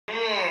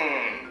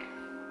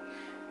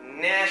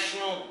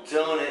National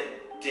Donut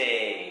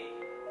Day.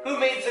 Who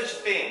made such a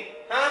thing?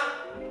 Huh?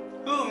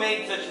 Who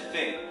made such a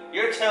thing?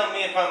 You're telling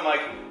me if I'm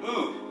like,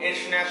 ooh,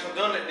 International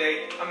Donut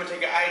Day, I'm gonna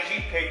take an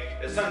IG pic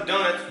and some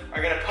donuts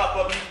are gonna pop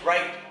up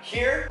right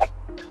here?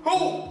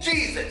 Oh,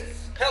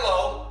 Jesus!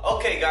 Hello.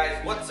 Okay,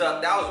 guys, what's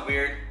up? That was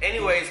weird.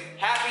 Anyways,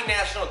 happy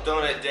National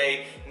Donut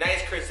Day.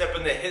 niicechris up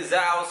in his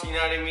house, you know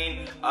what I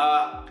mean?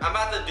 I'm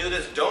about to do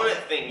this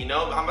donut thing, you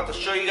know? I'm about to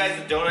show you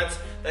guys the donuts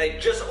that I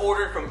just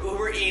ordered from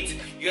Uber Eats.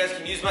 You guys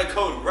can use my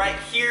code right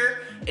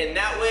here, and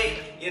that way,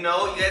 you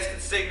know, you guys can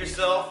save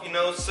yourself, you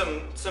know,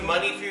 some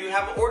money if you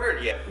haven't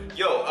ordered yet.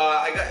 Yo,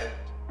 I got...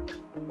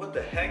 What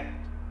the heck?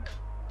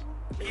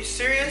 Are you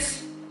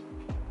serious?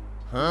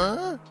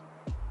 Huh?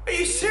 Are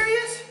you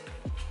serious?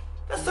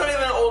 That's not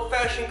even an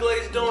old-fashioned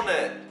glazed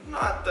donut.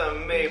 Not the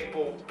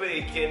maple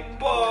bacon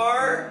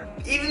bar.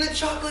 Even the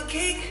chocolate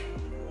cake.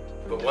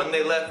 But one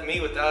they left me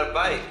without a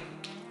bite.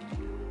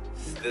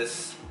 It's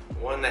this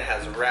one that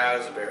has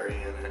raspberry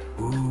in it.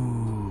 Ooh.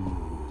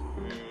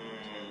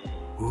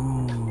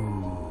 Ooh.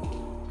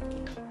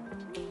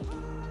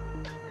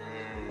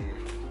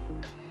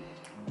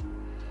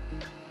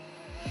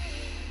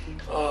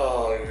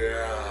 Oh,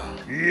 yeah.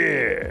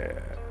 Yeah.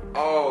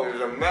 Oh,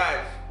 there's a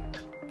mess.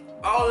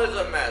 Oh, there's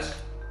a mess.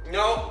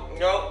 No,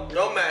 no,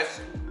 no mess.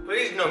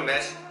 Please, no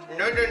mess.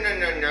 No, no, no,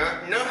 no, no.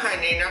 No,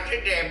 honey, not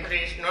today,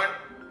 please. No,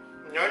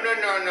 no, no,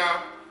 no,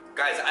 no.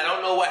 Guys, I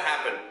don't know what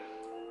happened.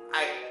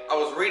 I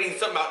was reading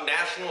something about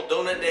National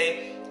Donut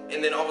Day,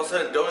 and then all of a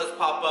sudden donuts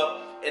pop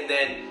up, and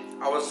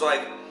then I was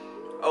like,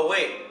 oh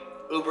wait,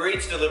 Uber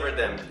Eats delivered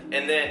them.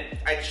 And then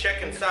I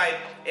check inside,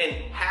 and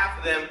half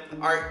of them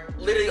are,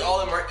 literally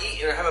all of them are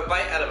eaten. I have a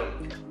bite out of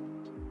them.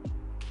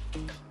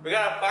 We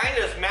gotta find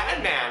this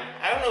madman.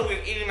 I don't know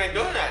who's eating my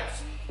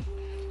donuts.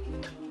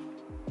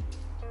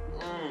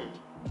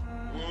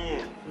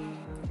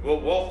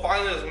 We'll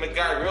find this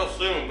guy real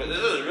soon, but this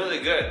is really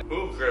good.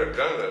 Who could have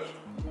done this?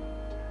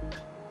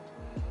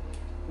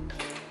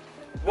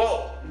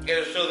 Whoa,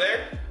 you're still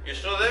there? You're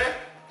still there?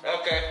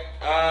 Okay,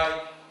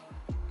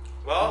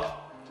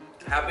 well,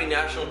 happy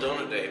National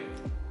Donut Day.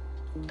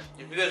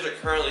 If you guys are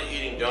currently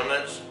eating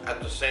donuts at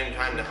the same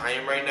time that I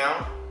am right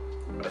now,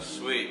 that's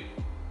sweet.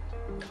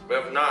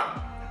 But if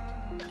not,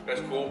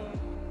 that's cool.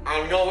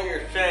 I know what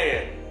you're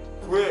saying.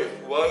 Chris,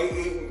 why are you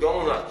eating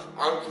donuts?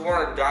 Aren't you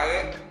on a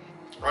diet?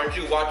 Aren't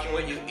you watching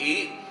what you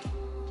eat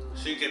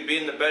so you can be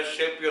in the best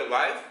shape of your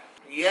life?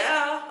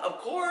 Yeah, of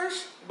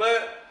course,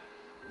 but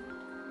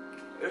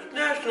it's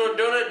National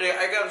Donut Day.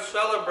 I gotta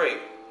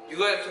celebrate. You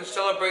guys can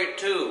celebrate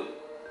too.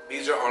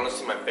 These are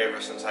honestly my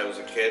favorite since I was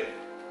a kid.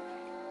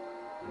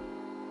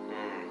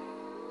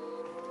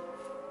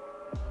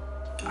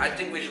 I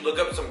think we should look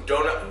up some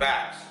donut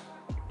facts.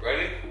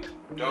 Ready?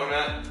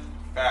 Donut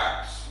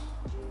facts.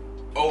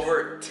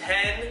 Over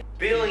 10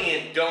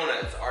 billion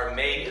donuts are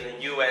made in the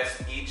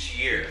US each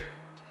year.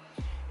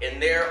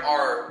 And there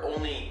are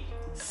only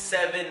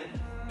 7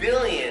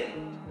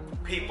 billion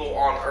people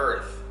on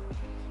Earth.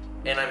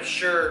 And I'm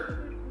sure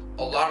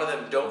a lot of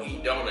them don't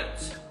eat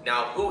donuts.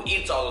 Now, who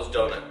eats all those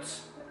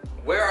donuts?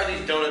 Where are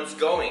these donuts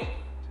going?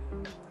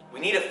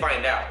 We need to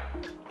find out.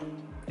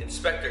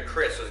 Inspector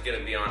Chris was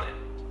gonna be on it.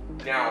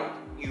 Now,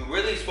 you're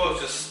really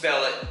supposed to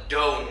spell it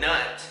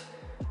donut.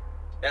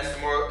 That's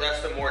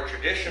the more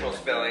traditional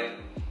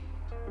spelling.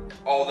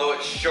 Although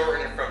it's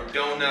shortened from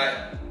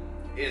donut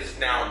is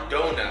now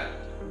donut.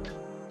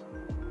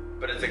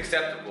 But it's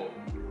acceptable.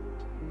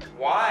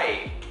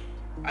 Why?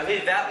 Are they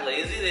that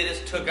lazy they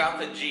just took out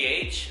the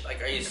GH?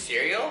 Like, are you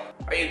cereal?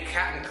 Are you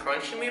Captain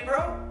Crunching me,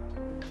 bro?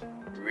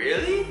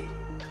 Really?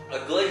 A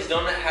glazed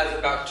donut has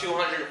about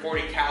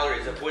 240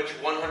 calories, of which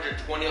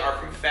 120 are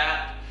from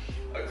fat.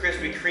 A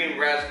Krispy Kreme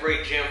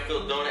raspberry jam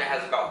filled donut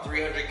has about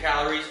 300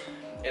 calories,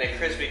 and a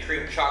Krispy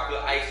Kreme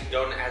chocolate iced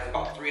donut has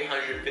about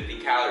 350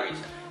 calories.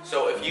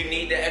 So if you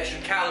need the extra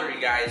calorie,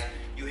 guys,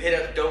 you hit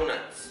up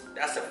donuts.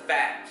 That's a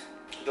fact.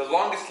 The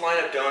longest line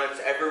of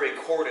donuts ever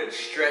recorded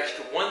stretched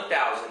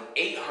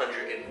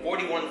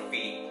 1,841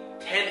 feet,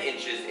 10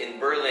 inches in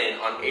Berlin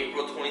on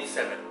April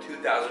 27,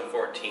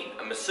 2014.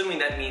 I'm assuming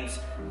that means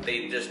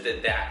they just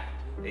did that.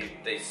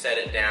 They set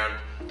it down,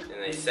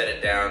 and they set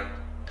it down.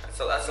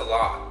 So that's a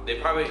lot. They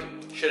probably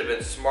should have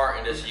been smart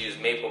and just used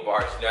maple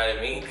bars, you know what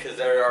I mean? Because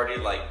they're already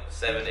like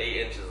 7 to 8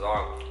 inches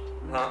long.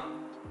 Huh?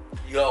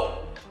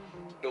 Yo,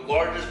 the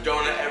largest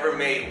donut ever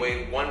made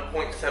weighed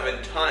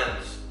 1.7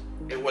 tons.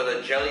 It was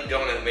a jelly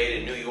donut made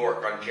in New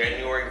York on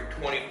January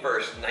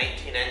 21st,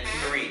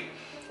 1993.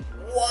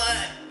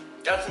 What?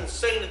 That's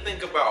insane to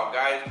think about,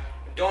 guys.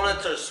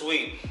 Donuts are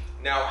sweet.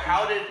 Now,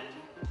 how did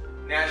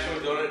National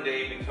Donut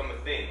Day become a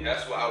thing?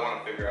 That's what I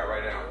want to figure out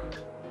right now.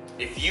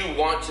 If you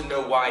want to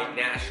know why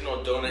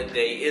National Donut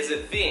Day is a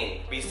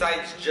thing,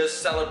 besides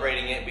just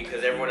celebrating it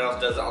because everyone else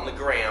does it on the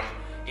gram,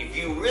 if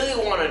you really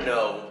want to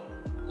know,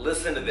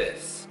 listen to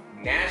this.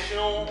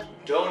 National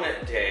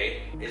Donut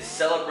Day is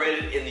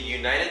celebrated in the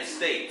United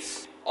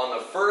States on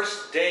the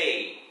first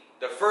day,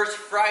 the first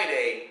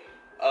Friday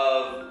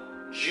of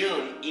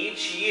June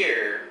each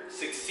year,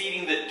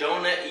 succeeding the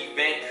donut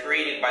event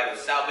created made by the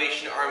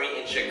Salvation Army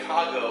in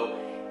Chicago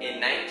in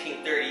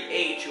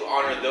 1938 to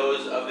honor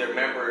those of their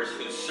members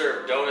who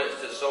served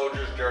donuts to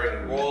soldiers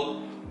during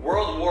World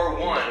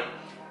War I.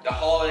 The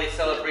holiday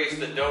celebrates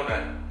the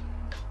donut.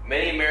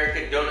 Many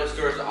American donut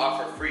stores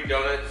offer free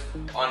donuts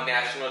on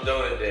National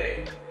Donut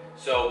Day.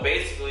 So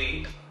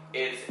basically,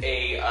 it's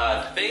a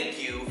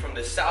thank you from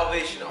the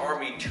Salvation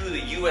Army to the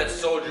U.S.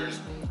 soldiers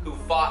who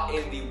fought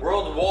in the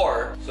World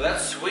War. So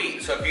that's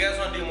sweet. So if you guys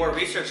want to do more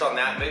research on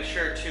that, make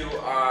sure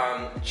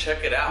to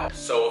check it out.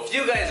 So if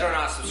you guys are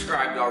not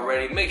subscribed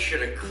already, make sure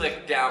to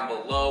click down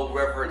below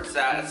wherever it's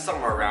at. It's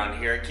somewhere around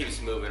here. It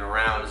keeps moving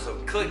around. So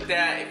click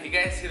that. If you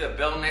guys see the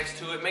bell next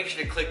to it, make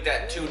sure to click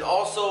that too. And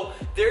also,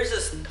 there's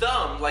this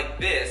thumb like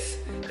this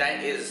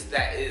that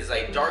is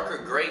like darker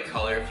gray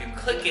color. If you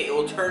click it, it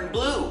will turn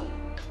blue.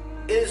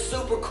 It is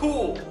super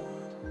cool.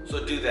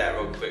 So do that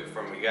real quick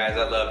for me, guys.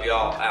 I love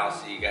y'all. I'll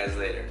see you guys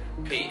later.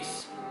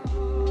 Peace.